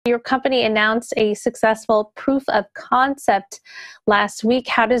Your company announced a successful proof of concept last week.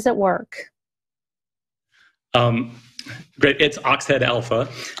 How does it work? Great. It's Oxhead Alpha.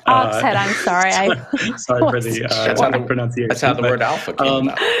 Oxhead, I'm sorry. Sorry for the pronunciation. That's how the word alpha came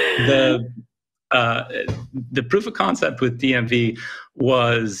about. The proof of concept with DMV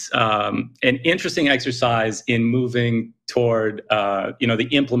was an interesting exercise in moving toward the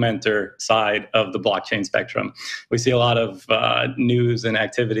implementer side of the blockchain spectrum. We see a lot of news and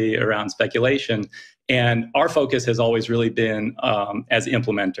activity around speculation, and our focus has always really been as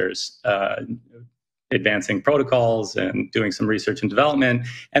implementers, advancing protocols and doing some research and development,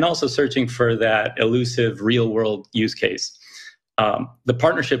 and also searching for that elusive real-world use case. The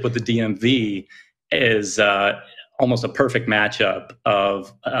partnership with the DMV is almost a perfect matchup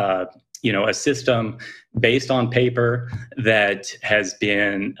of a system based on paper that has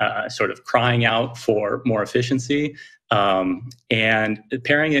been sort of crying out for more efficiency, and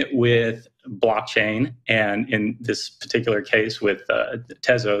pairing it with blockchain, and in this particular case with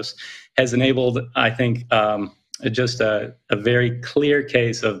Tezos, has enabled, I think, just a very clear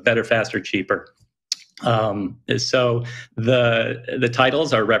case of better, faster, cheaper. So the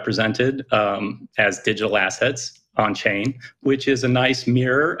titles are represented as digital assets on chain, which is a nice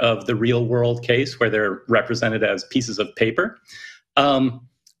mirror of the real world case where they're represented as pieces of paper.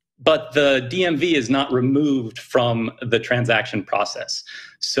 But the DMV is not removed from the transaction process.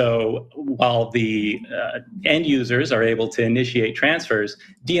 So while the end users are able to initiate transfers,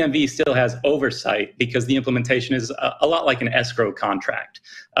 DMV still has oversight because the implementation is a lot like an escrow contract.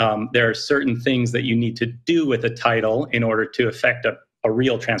 There are certain things that you need to do with a title in order to effect a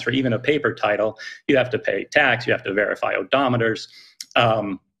real transfer, even a paper title. You have to pay tax, you have to verify odometers,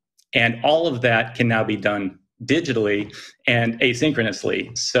 and all of that can now be done digitally and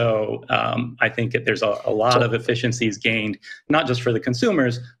asynchronously. So I think that there's a lot of efficiencies gained, not just for the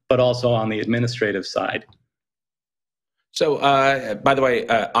consumers, but also on the administrative side. So, by the way,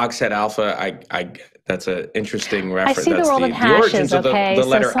 Oxhead Alpha, that's an interesting reference. I see the world of hashes, okay? The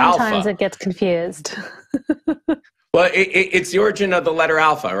letter so sometimes alpha. It gets confused. Well, it's the origin of the letter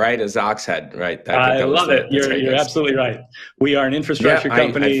alpha, right? Is Oxhead, right? I love it. You're absolutely right. We are an infrastructure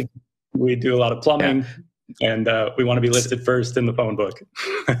company. We do a lot of plumbing. Yeah. And we want to be listed first in the phone book.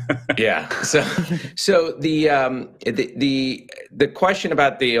 Yeah. So the question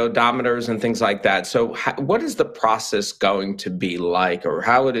about the odometers and things like that. So what is the process going to be like, or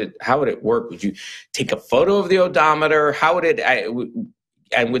how would it work? Would you take a photo of the odometer? How would it?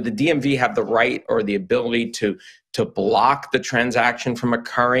 And would the DMV have the right or the ability to block the transaction from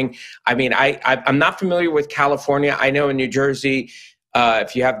occurring? I mean, I'm not familiar with California. I know in New Jersey,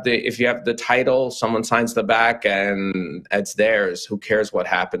 if you have the title, someone signs the back and it's theirs. Who cares what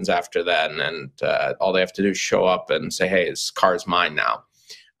happens after that? And all they have to do is show up and say, "Hey, this car's mine now."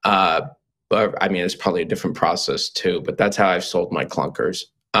 But I mean, it's probably a different process too. But that's how I've sold my clunkers.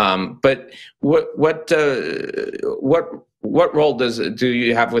 But what role do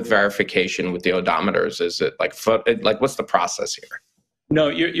you have with verification with the odometers? Is it like what's the process here? No,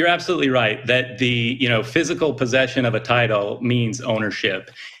 you're absolutely right that the physical possession of a title means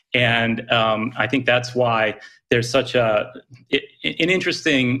ownership, and I think that's why there's such an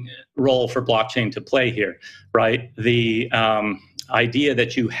interesting role for blockchain to play here, right? The idea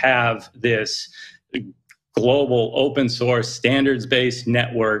that you have this global open source standards-based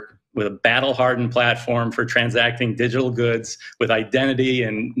network with a battle-hardened platform for transacting digital goods with identity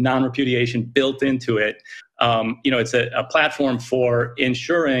and non-repudiation built into it. It's a platform for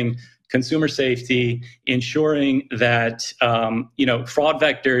ensuring consumer safety, ensuring that, fraud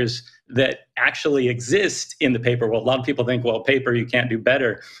vectors that actually exist in the paper world. A lot of people think, well, paper, you can't do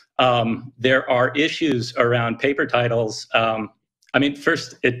better. There are issues around paper titles.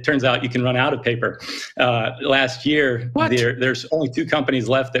 First, it turns out you can run out of paper. Last year, there's only 2 companies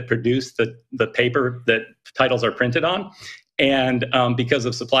left that produce the paper that titles are printed on. And because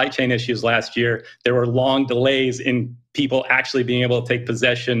of supply chain issues last year, there were long delays in people actually being able to take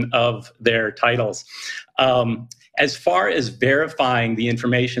possession of their titles. As far as verifying the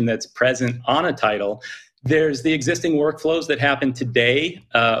information that's present on a title, there's the existing workflows that happen today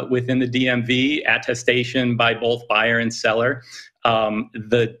within the DMV, attestation by both buyer and seller.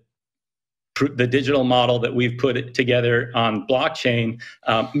 The digital model that we've put together on blockchain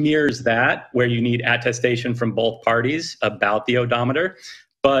mirrors that, where you need attestation from both parties about the odometer.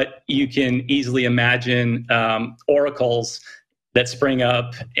 But you can easily imagine oracles that spring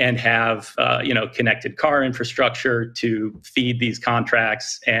up and have connected car infrastructure to feed these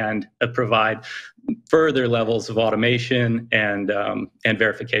contracts and provide further levels of automation and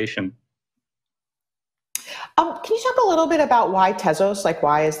verification. Can you talk a little bit about why Tezos? Like,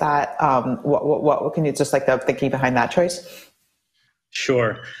 why is that? What can you just like the thinking behind that choice?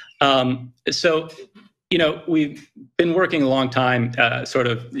 Sure. So, we've been working a long time sort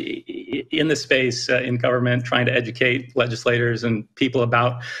of in the space in government, trying to educate legislators and people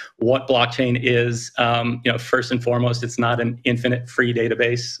about what blockchain is. First and foremost, it's not an infinite free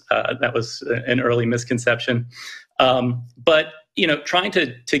database. That was an early misconception. But trying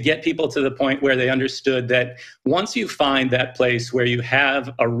to get people to the point where they understood that once you find that place where you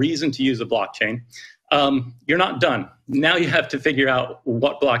have a reason to use a blockchain, you're not done. Now you have to figure out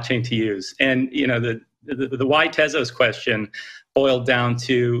what blockchain to use. And, the why Tezos question boiled down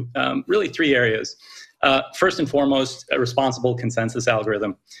to really three areas. First and foremost, a responsible consensus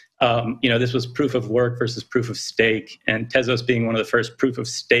algorithm. This was proof of work versus proof of stake, and Tezos being one of the first proof of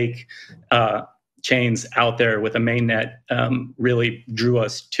stake chains out there with a mainnet really drew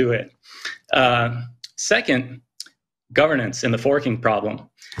us to it. Second, governance and the forking problem.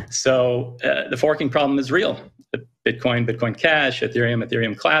 So the forking problem is real. Bitcoin, Bitcoin Cash, Ethereum,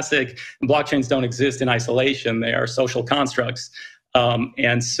 Ethereum Classic. And blockchains don't exist in isolation. They are social constructs.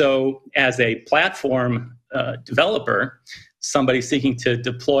 And so as a platform developer, somebody seeking to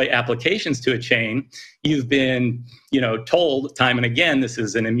deploy applications to a chain, you've been told time and again, this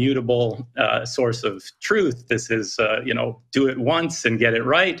is an immutable source of truth. This is, do it once and get it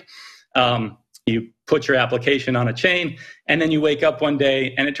right. You put your application on a chain, and then you wake up one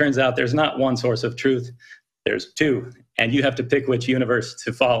day and it turns out there's not one source of truth. There's two, and you have to pick which universe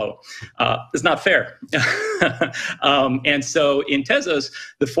to follow. It's not fair. And so in Tezos,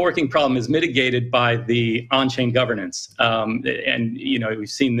 the forking problem is mitigated by the on-chain governance. And we've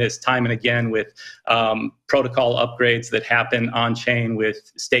seen this time and again with protocol upgrades that happen on-chain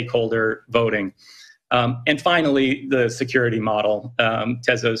with stakeholder voting. And finally, the security model.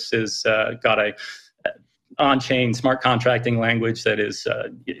 Tezos has got a on-chain smart contracting language that is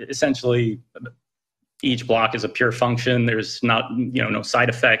essentially each block is a pure function. There's not, no side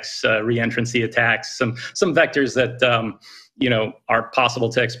effects, reentrancy attacks, some vectors that, are possible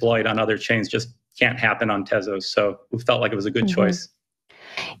to exploit on other chains just can't happen on Tezos. So we felt like it was a good choice.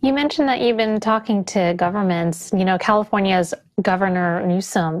 You mentioned that you've been talking to governments. California's Governor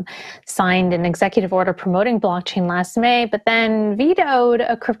Newsom signed an executive order promoting blockchain last May, but then vetoed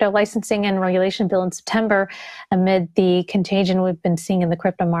a crypto licensing and regulation bill in September amid the contagion we've been seeing in the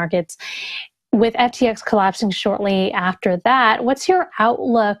crypto markets. With FTX collapsing shortly after that, what's your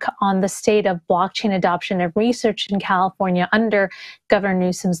outlook on the state of blockchain adoption and research in California under Governor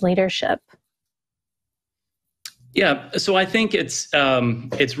Newsom's leadership? Yeah, so I think it's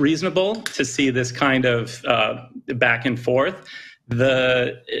reasonable to see this kind of back and forth.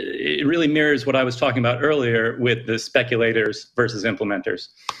 It really mirrors what I was talking about earlier with the speculators versus implementers.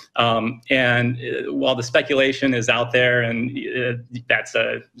 And while the speculation is out there, and that's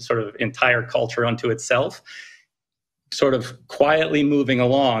a sort of entire culture unto itself, sort of quietly moving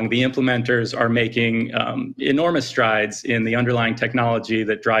along, the implementers are making enormous strides in the underlying technology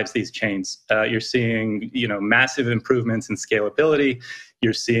that drives these chains. You're seeing, massive improvements in scalability.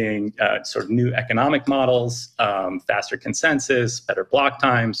 You're seeing sort of new economic models, faster consensus, better block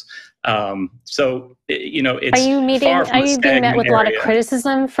times. So, it's are you being met with a lot of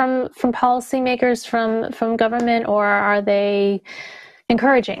criticism from policymakers, from government, or are they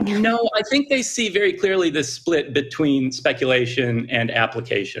encouraging? No, I think they see very clearly the split between speculation and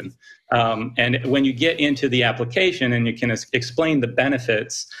application. And when you get into the application and you can explain the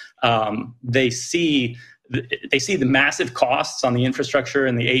benefits, they see the massive costs on the infrastructure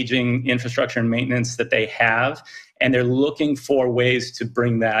and the aging infrastructure and maintenance that they have, and they're looking for ways to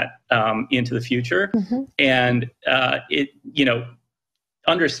bring that into the future. And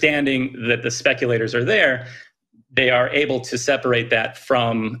understanding that the speculators are there, they are able to separate that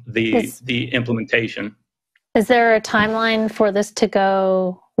from the implementation. Is there a timeline for this to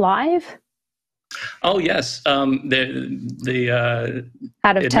go live? Oh, yes. The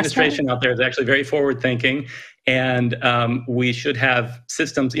administration out there is actually very forward-thinking, and we should have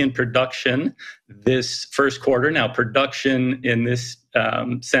systems in production this first quarter. Now, production in this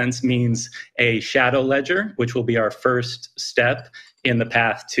sense means a shadow ledger, which will be our first step in the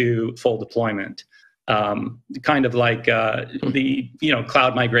path to full deployment. Kind of like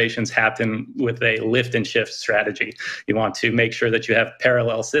cloud migrations happen with a lift and shift strategy. You want to make sure that you have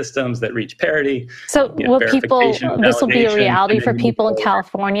parallel systems that reach parity. So will this will be a reality for people in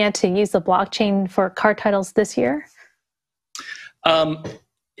California to use the blockchain for car titles this year?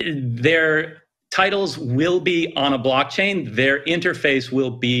 Their titles will be on a blockchain. Their interface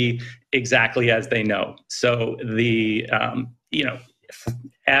will be exactly as they know. So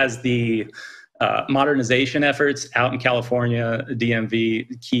as the modernization efforts out in California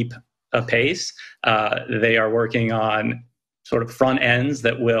DMV keep apace. They are working on sort of front ends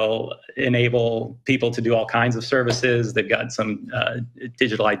that will enable people to do all kinds of services. They've got some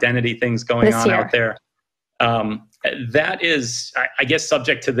digital identity things going on out there. That is, I guess,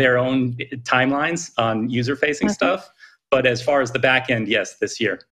 subject to their own timelines on user-facing stuff. But as far as the back end, yes, this year.